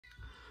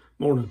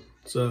Morning.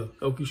 It's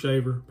Okie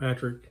Shaver,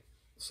 Patrick.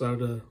 Decided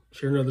to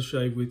share another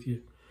shave with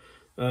you.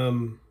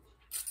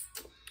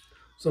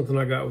 Something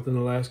I got within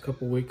the last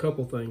couple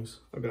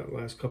things I got the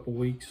last couple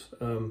weeks.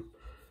 I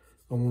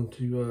wanted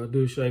to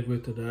do a shave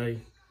with today.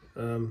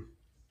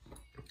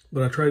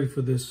 But I traded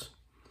for this.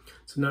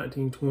 It's a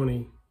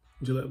 1920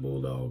 Gillette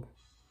Bulldog.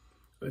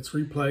 It's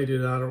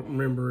replated. I don't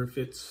remember if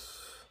it's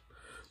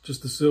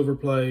just the silver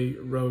plate,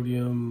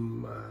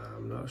 rhodium,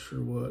 I'm not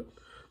sure what.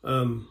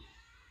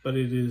 But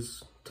it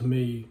is, to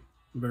me,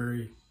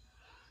 very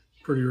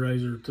pretty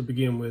razor to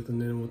begin with,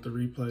 and then with the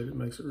replate, it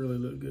makes it really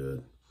look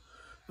good.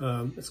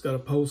 It's got a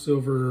pole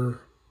silver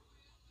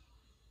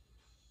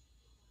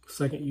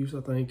second use,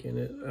 I think, in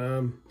it.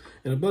 And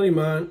a buddy of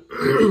mine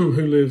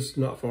who lives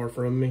not far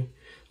from me,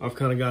 I've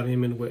kind of got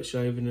him into wet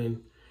shaving,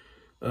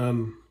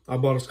 and I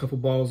bought us a couple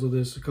bottles of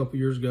this a couple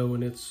years ago,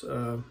 and it's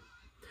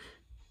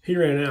he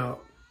ran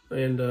out,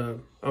 and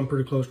I'm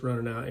pretty close to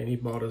running out, and he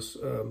bought us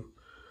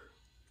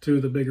two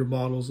of the bigger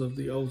bottles of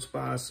the Old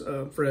Spice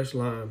Fresh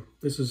Lime.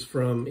 This is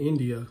from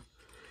India,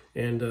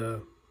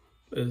 and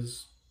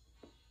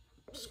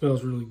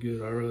smells really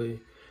good. I really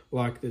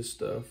like this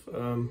stuff.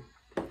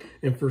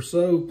 And for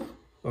soap,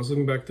 I was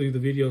looking back through the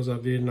videos I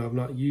did, and I've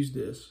not used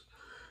this.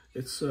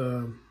 It's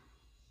a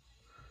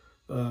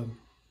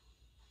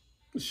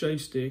shave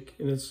stick,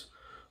 and it's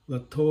La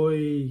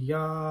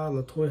Toja,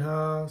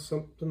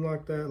 something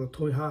like that. La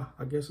Toja,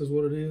 I guess is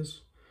what it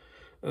is.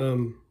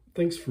 I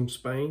think it's from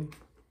Spain.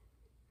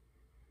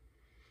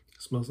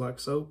 It smells like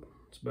soap.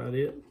 That's about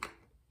it.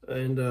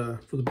 And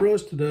for the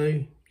brush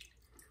today,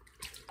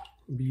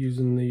 I'll be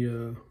using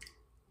the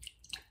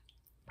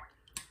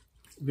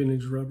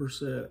vintage rubber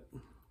set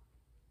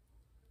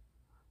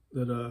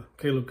that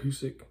Caleb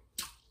Cusick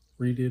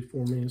redid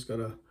for me. It's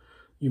got a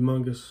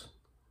humongous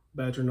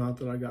badger knot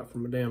that I got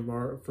from Dan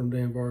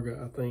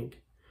Varga, I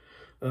think.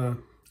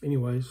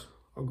 Anyways,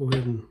 I'll go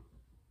ahead and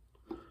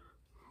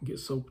get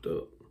soaped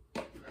up.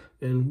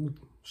 And with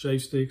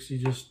shave sticks, you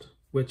just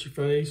wet your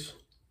face.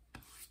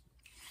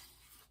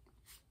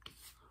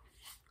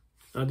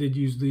 I did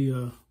use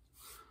the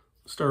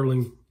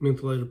Sterling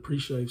mentholated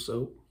pre-shave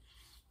soap.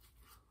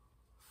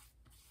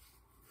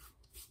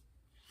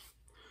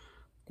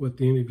 Wet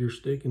the end of your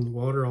stick in the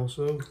water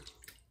also.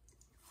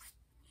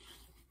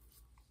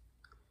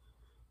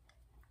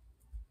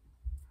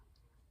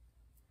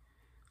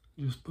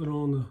 Just put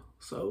on the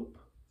soap,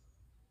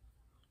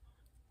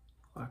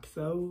 like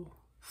so.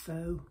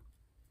 So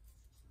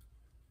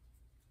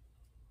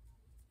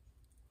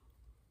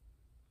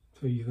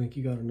you think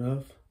you got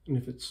enough, and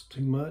if it's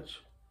too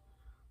much,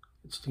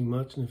 it's too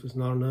much, and if it's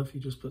not enough,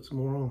 you just put some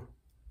more on.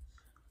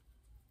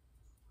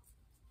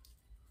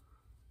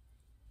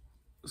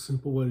 A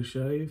simple way to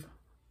shave.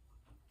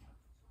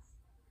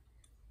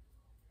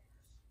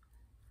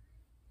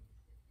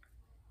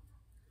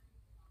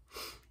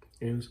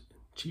 And it's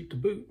cheap to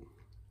boot.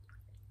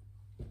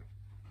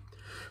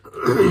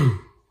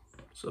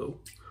 So,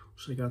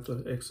 shake out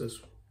the excess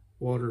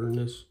water in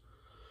this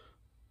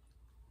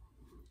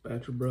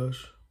badger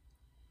brush.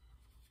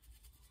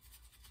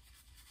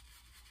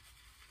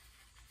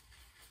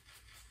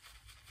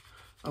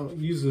 I don't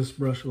use this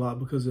brush a lot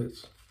because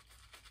it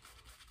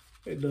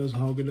does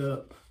hog it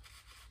up,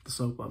 the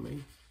soap I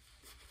mean.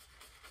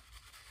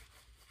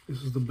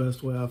 This is the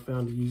best way I've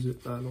found to use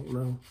it. I don't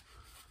know.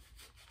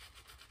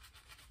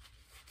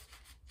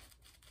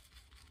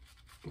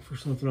 For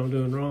something I'm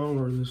doing wrong,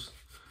 or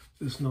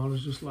this knot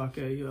is just like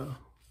a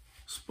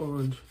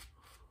sponge,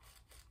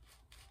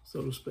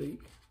 so to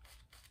speak.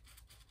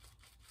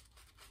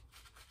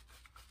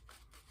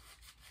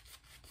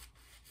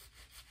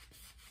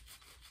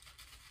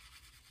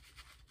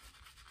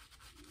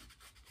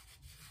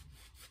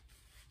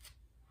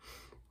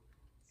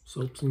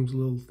 Soap seems a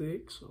little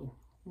thick, so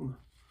I'm gonna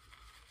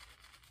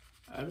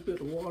add a bit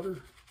of water.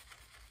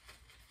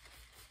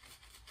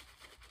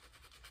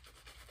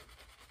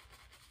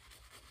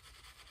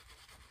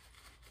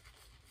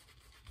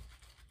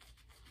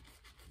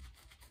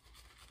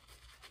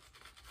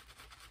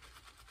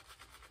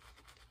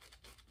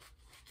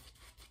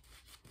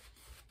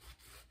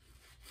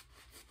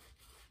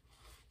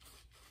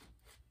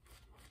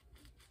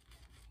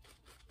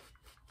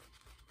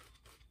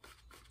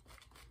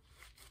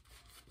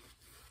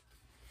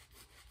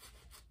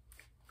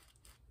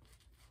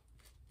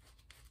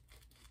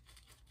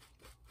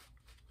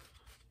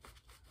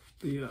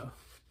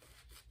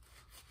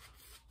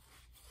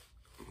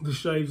 The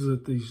shaves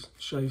that these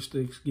shave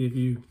sticks give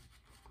you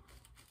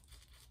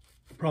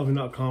are probably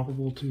not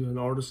comparable to an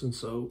artisan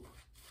soap,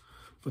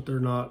 but they're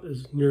not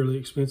as nearly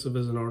expensive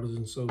as an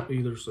artisan soap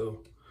either.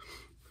 So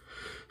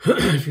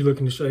if you're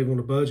looking to shave on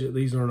a budget,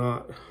 these are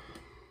not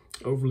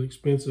overly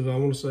expensive. I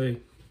want to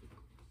say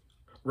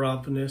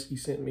Rob Fineski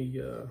sent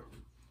me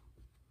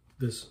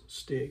this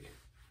stick.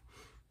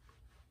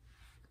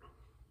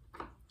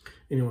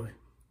 Anyway,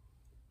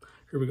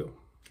 here we go.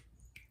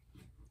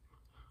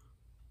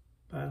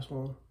 Pass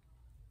one.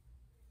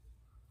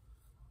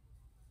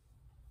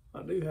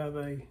 I do have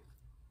a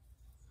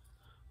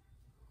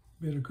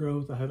bit of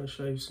growth. I haven't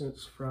shaved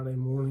since Friday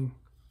morning.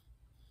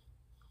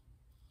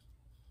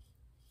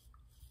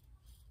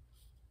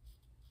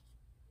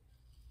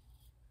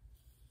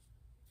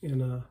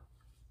 we're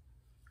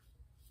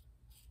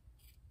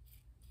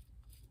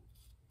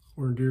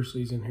in deer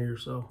season here,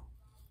 so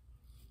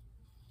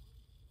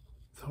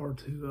it's hard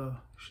to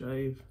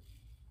shave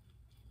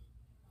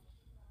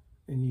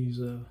and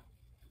use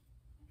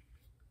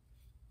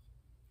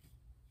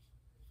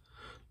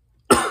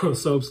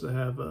soaps that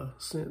have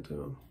scent to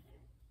them.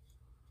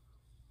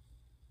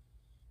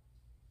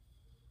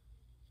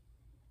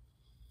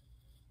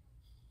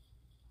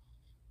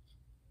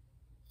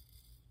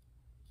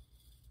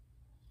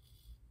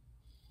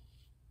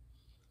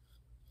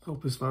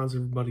 Hope this finds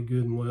everybody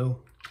good and well.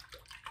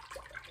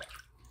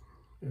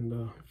 And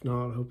if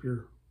not, I hope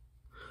you're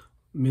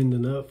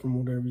mending up from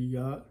whatever you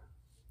got.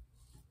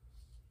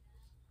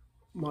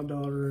 My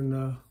daughter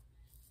and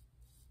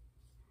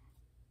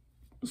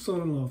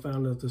son-in-law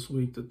found out this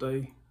week that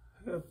they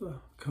have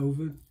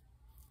COVID.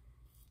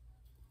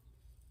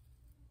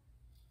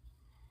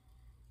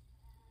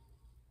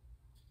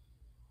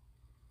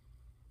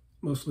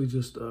 Mostly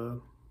just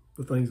the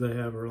things they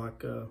have are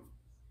like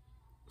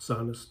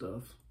sinus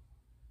stuff.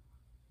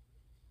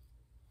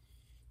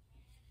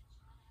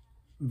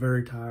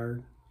 Very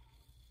tired.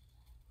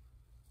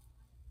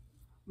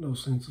 No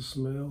sense of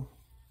smell.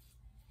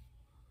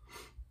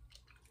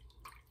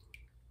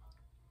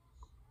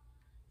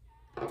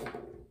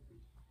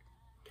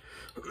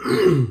 I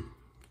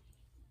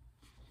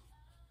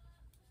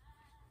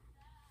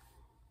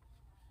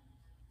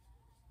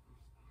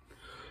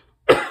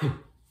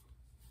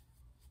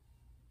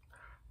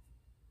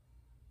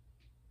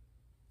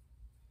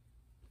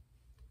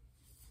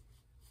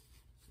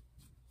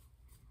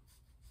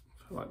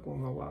feel like one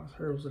of my wife's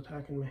hair was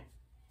attacking me.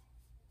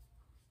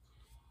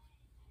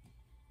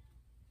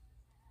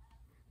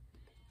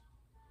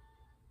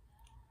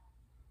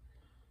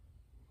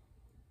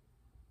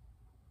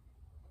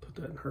 Put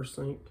that in her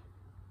sink.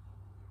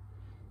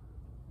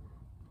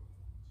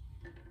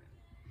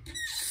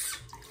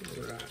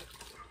 All right.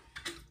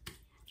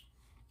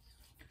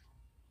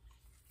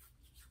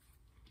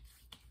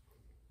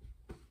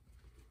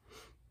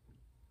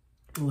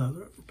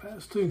 Leather up for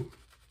pass two.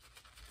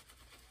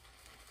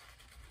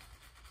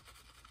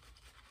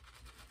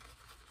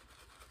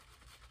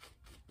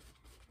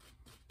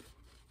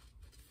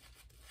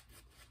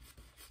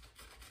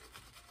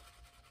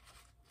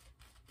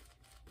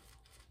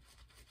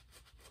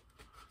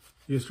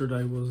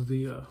 Yesterday was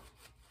the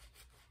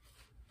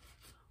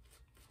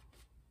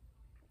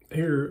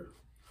here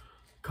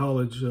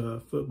college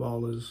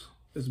football is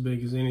as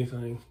big as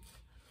anything,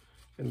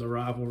 and the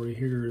rivalry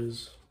here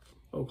is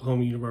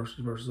Oklahoma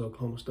University versus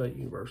Oklahoma State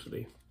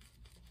University.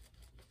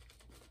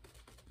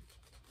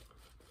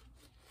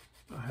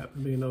 I happen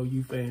to be an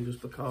OU fan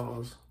just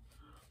because.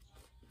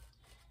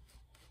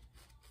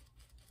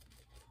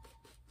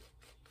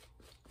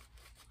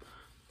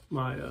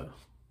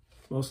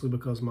 Mostly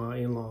because my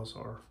in-laws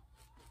are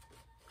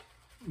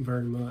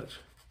very much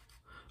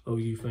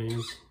OU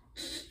fans.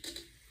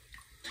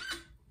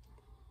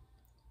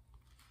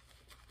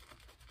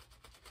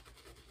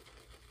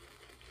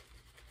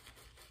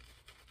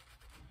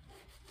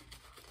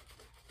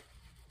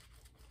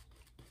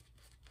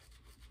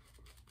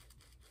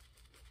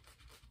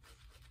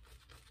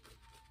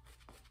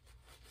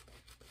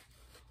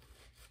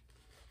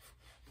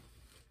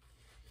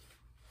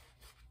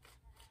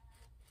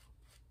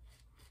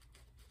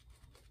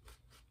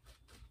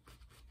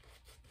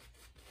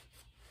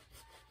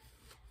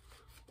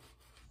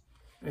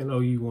 And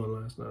OU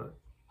won last night.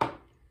 I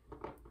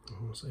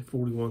want to say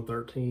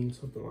 41-13,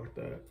 something like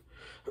that.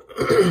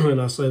 And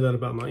I say that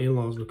about my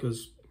in-laws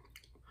because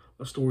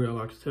a story I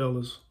like to tell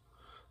is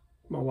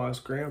my wife's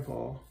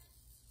grandpa,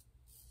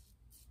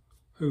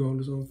 who owned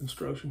his own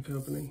construction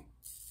company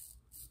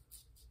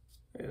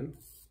and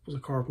was a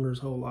carpenter his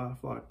whole life,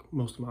 like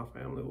most of my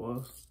family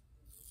was.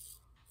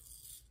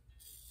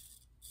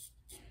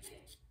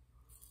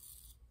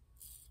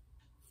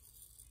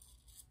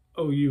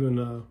 OU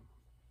and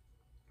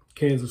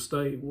Kansas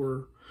State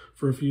were,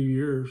 for a few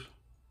years,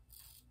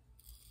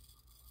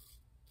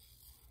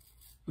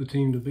 the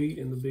team to beat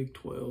in the Big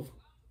 12.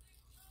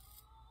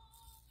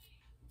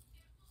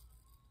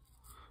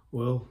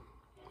 Well,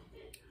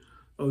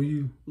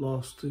 OU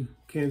lost to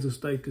Kansas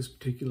State this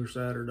particular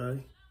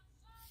Saturday,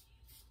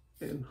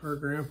 and her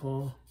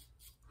grandpa,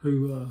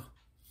 who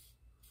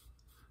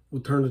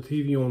would turn the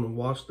TV on and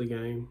watch the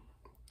game,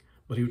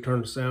 but he would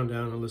turn the sound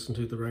down and listen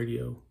to the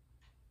radio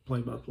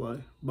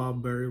play-by-play.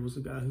 Bob Berry was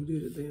the guy who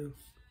did it then.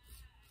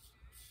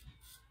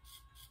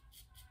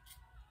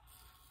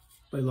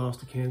 They lost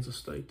to Kansas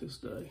State this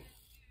day.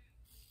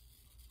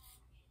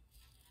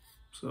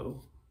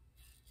 So,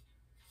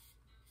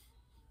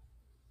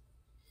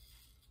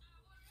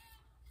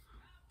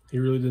 he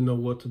really didn't know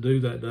what to do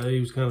that day.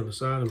 He was kind of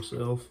beside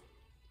himself.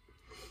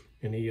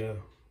 And he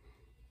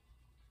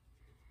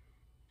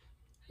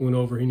went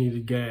over, he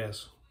needed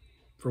gas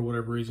for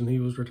whatever reason. He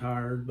was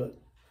retired, but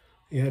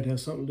he had to have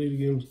something to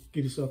do to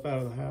get himself out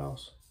of the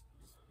house.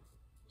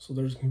 So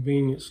there's a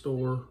convenience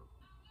store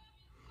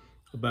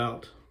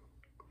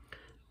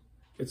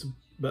it's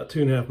about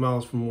 2.5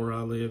 miles from where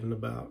I live, and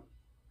about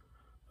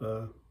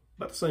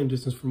about the same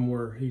distance from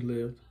where he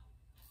lived.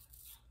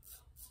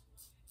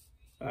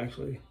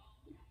 Actually,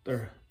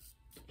 the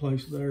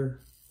place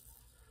there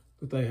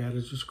that they had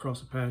is just across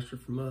the pasture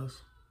from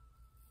us.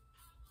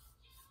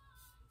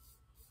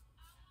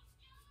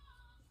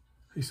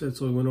 He said,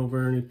 so he went over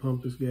there and he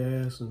pumped his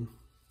gas, and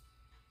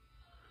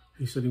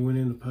he said he went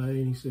in to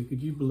pay, and he said,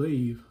 could you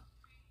believe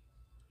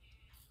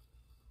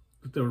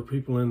that there were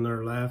people in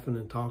there laughing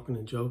and talking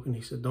and joking?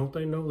 He said, don't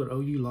they know that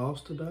OU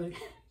lost today?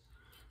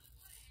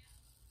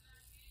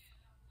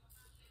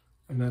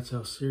 And that's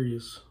how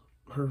serious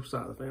her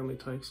side of the family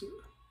takes it.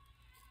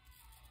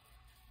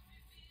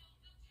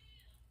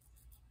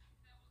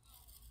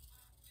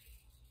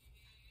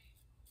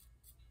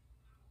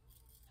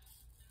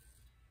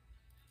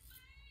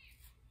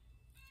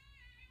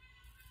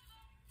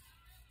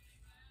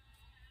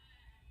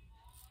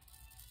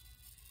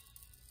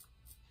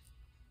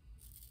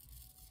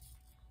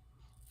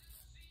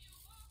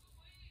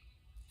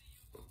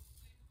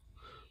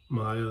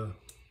 My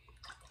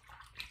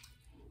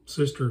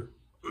sister,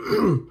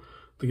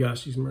 the guy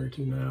she's married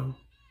to now,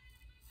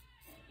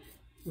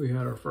 we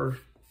had our first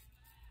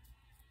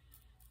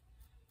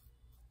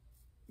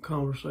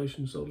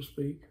conversation, so to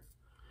speak.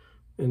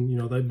 And, you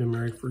know, they've been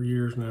married for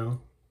years now.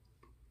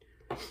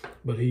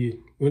 But he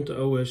went to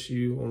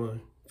OSU on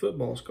a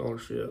football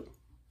scholarship.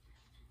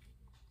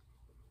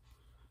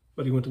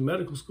 But he went to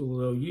medical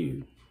school at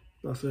OU.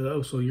 I said,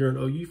 oh, so you're an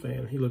OU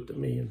fan? He looked at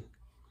me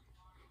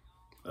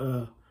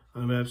and,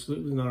 I'm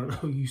absolutely not an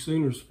OU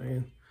Sooners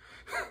fan.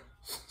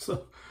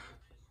 So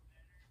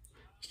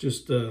it's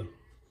just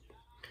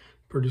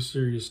pretty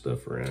serious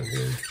stuff around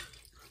here.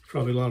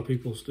 Probably a lot of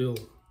people still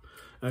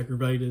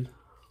aggravated,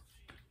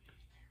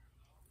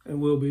 and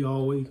will be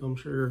all week, I'm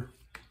sure,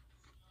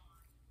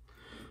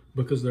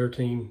 because their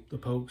team, the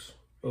Pokes,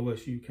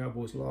 OSU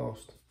Cowboys,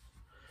 lost.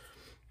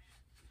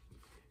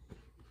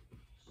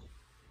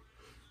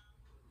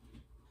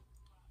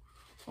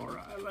 All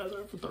right,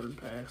 leather for third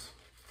pass.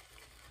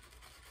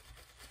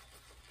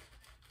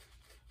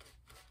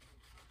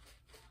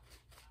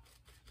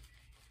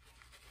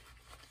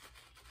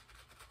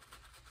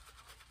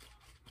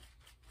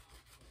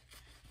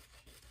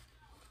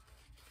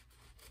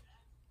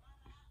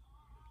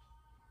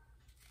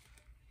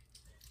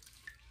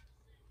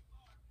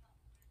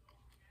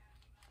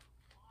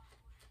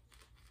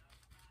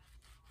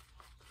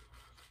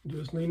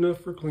 Just need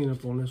enough for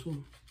cleanup on this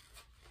one.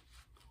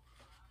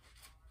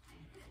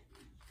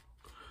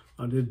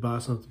 I did buy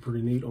something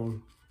pretty neat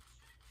on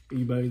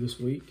eBay this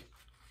week.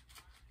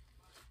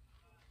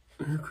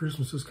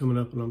 Christmas is coming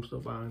up and I'm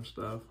still buying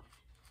stuff.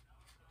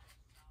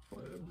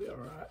 Well, it'll be all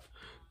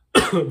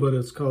right. But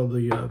it's called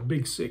the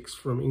Big Six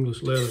from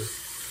English Leather.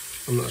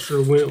 I'm not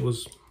sure when it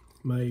was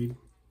made,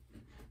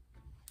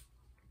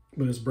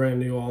 but it's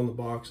brand new all in the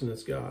box, and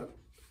it's got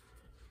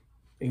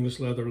English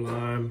Leather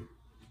Lime,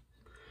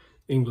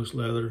 English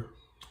Leather,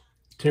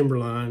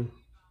 Timberline,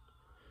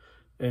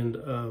 and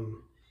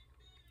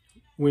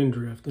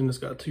Windrift. And it's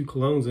got 2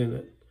 colognes in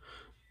it.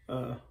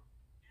 I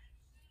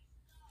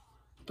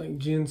think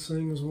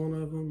Ginseng is one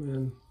of them,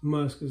 and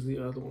Musk is the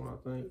other one, I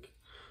think.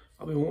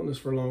 I've been wanting this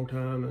for a long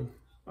time, and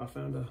I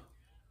found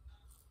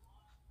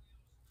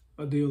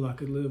a deal I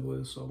could live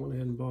with, so I went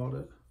ahead and bought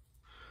it.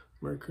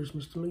 Merry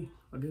Christmas to me,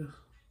 I guess.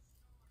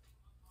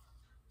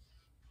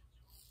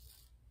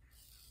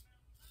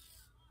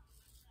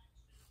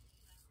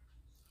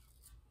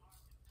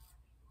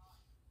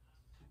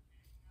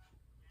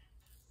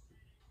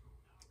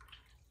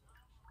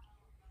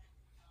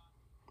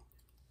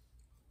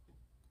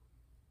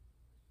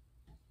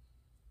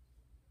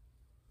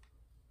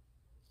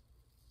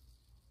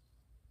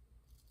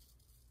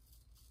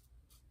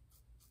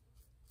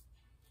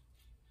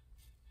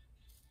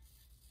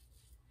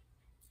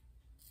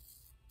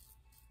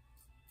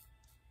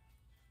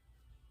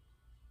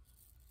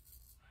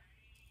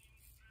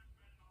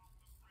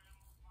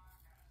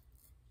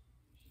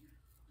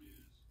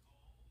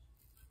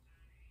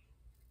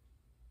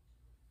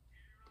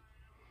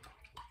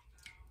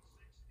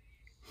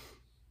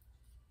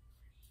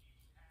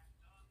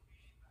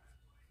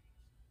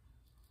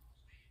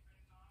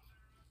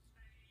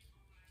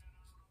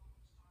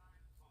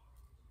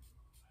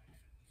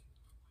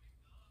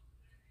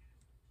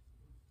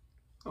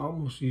 I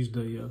almost used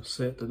a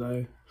set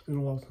today. It's been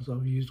a while since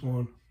I've used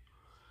one.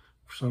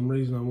 For some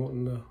reason, I'm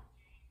wanting to.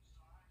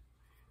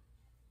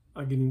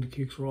 I get into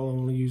kicks where all I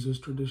want to use is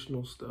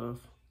traditional stuff.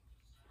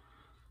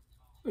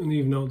 And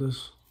even though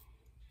this,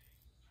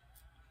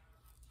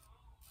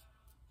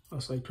 I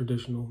say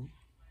traditional,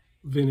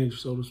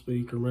 vintage, so to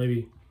speak, or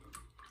maybe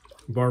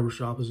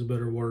barbershop is a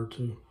better word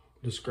to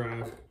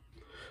describe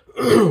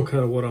kind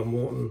of what I'm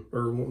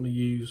wanting to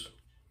use.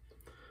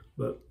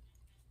 But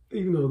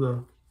even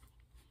though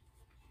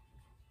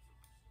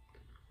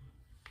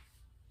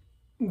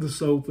the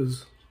soap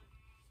is,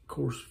 of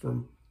course,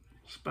 from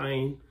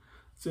Spain,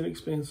 it's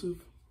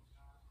inexpensive,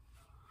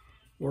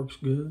 works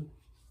good.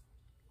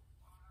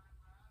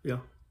 Yeah.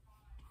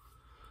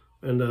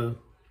 And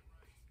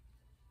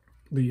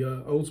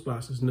the Old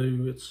Spice is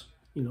new. It's,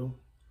 you know,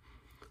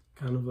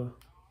 kind of a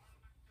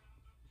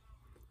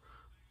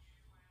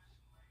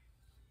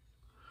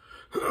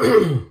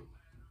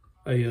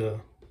a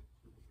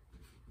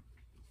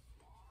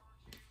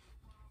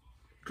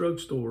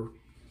drugstore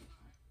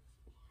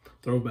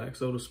throwback,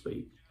 so to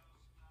speak.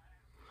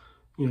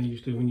 You know,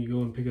 used to when you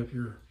go and pick up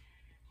your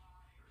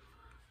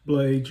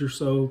blades, your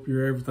soap,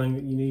 your everything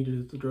that you needed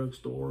at the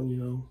drugstore, and, you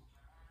know,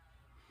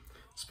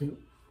 spent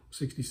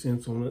 60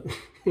 cents on it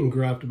and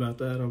griped about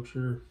that, I'm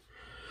sure.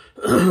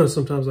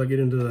 Sometimes I get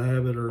into the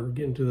habit or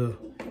get into the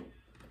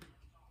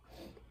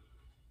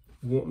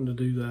wanting to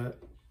do that,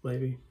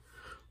 maybe.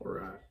 All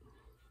right.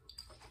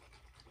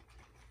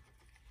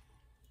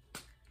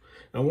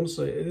 I want to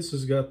say this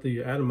has got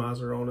the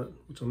atomizer on it,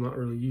 which I'm not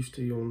really used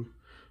to on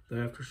the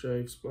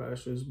aftershave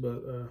splashes,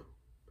 but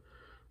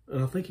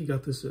and I think he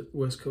got this at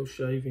West Coast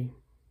Shaving.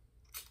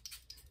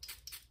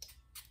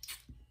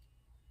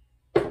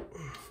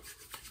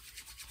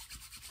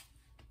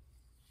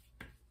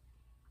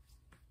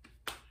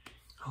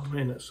 Oh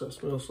man, that stuff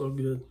smells so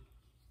good.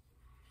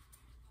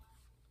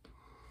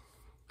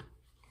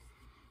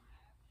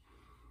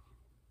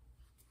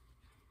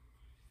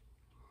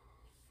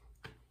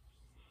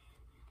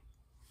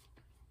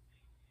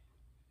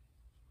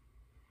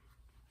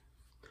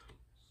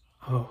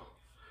 Oh,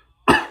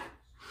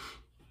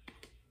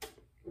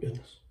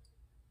 goodness.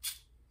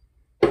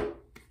 A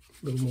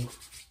little more.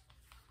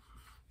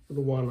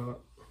 But why not?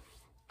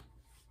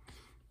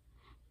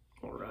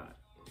 All right.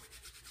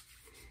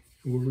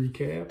 We'll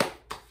recap.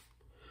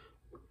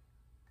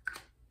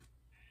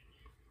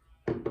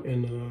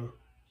 And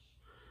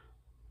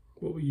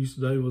what we used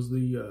today was the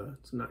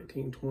it's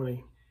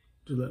 1920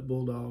 Gillette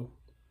Bulldog.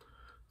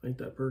 Ain't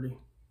that pretty?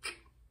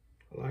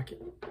 I like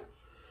it.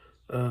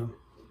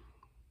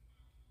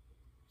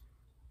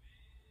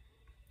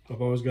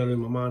 I've always got it in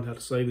my mind how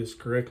to say this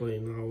correctly,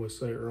 and I always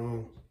say it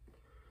wrong.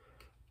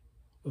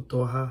 La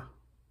Toja.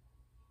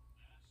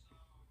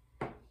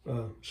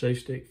 Shave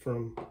stick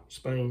from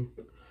Spain.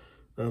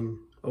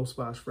 Old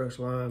Spice Fresh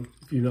Lime.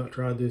 If you've not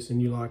tried this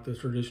and you like the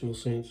traditional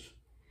scents,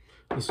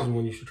 this is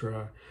one you should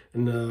try.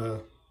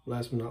 And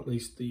last but not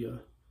least,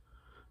 the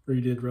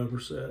redid rubber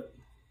set.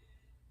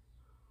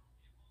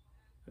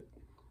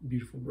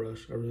 Beautiful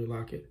brush. I really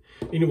like it.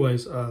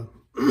 Anyways, I'll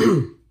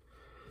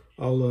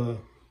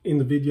end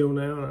the video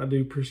now. I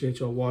do appreciate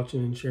y'all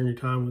watching and sharing your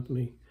time with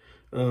me.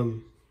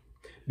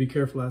 Be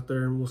careful out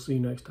there, and we'll see you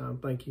next time.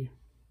 Thank you.